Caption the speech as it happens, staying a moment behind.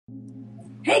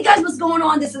Hey guys, what's going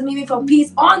on? This is Mimi from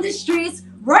Peace on the Streets.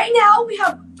 Right now, we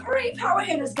have three power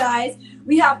hitters, guys.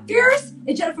 We have Fierce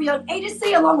and Jennifer Young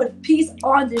Agency along with Peace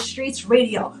on the Streets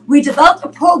Radio. We developed a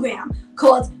program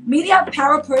called Media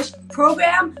Power Push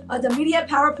program on the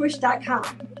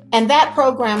MediaPowerPush.com. And that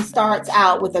program starts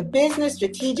out with a business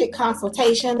strategic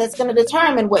consultation that's going to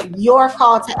determine what your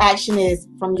call to action is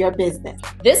from your business.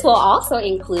 This will also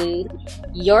include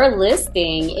your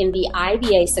listing in the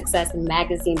IBA Success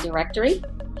Magazine directory,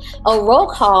 a roll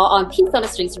call on Peace on the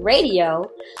Streets Radio,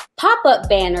 pop-up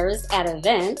banners at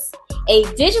events, a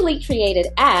digitally created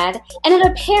ad, and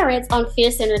an appearance on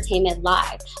Fierce Entertainment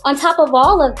Live. On top of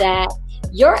all of that,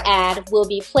 your ad will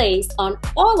be placed on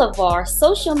all of our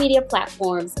social media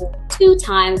platforms 2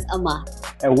 times a month.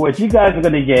 And what you guys are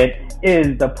going to get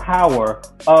is the power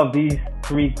of these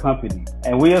 3 companies.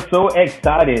 And we are so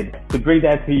excited to bring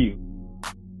that to you.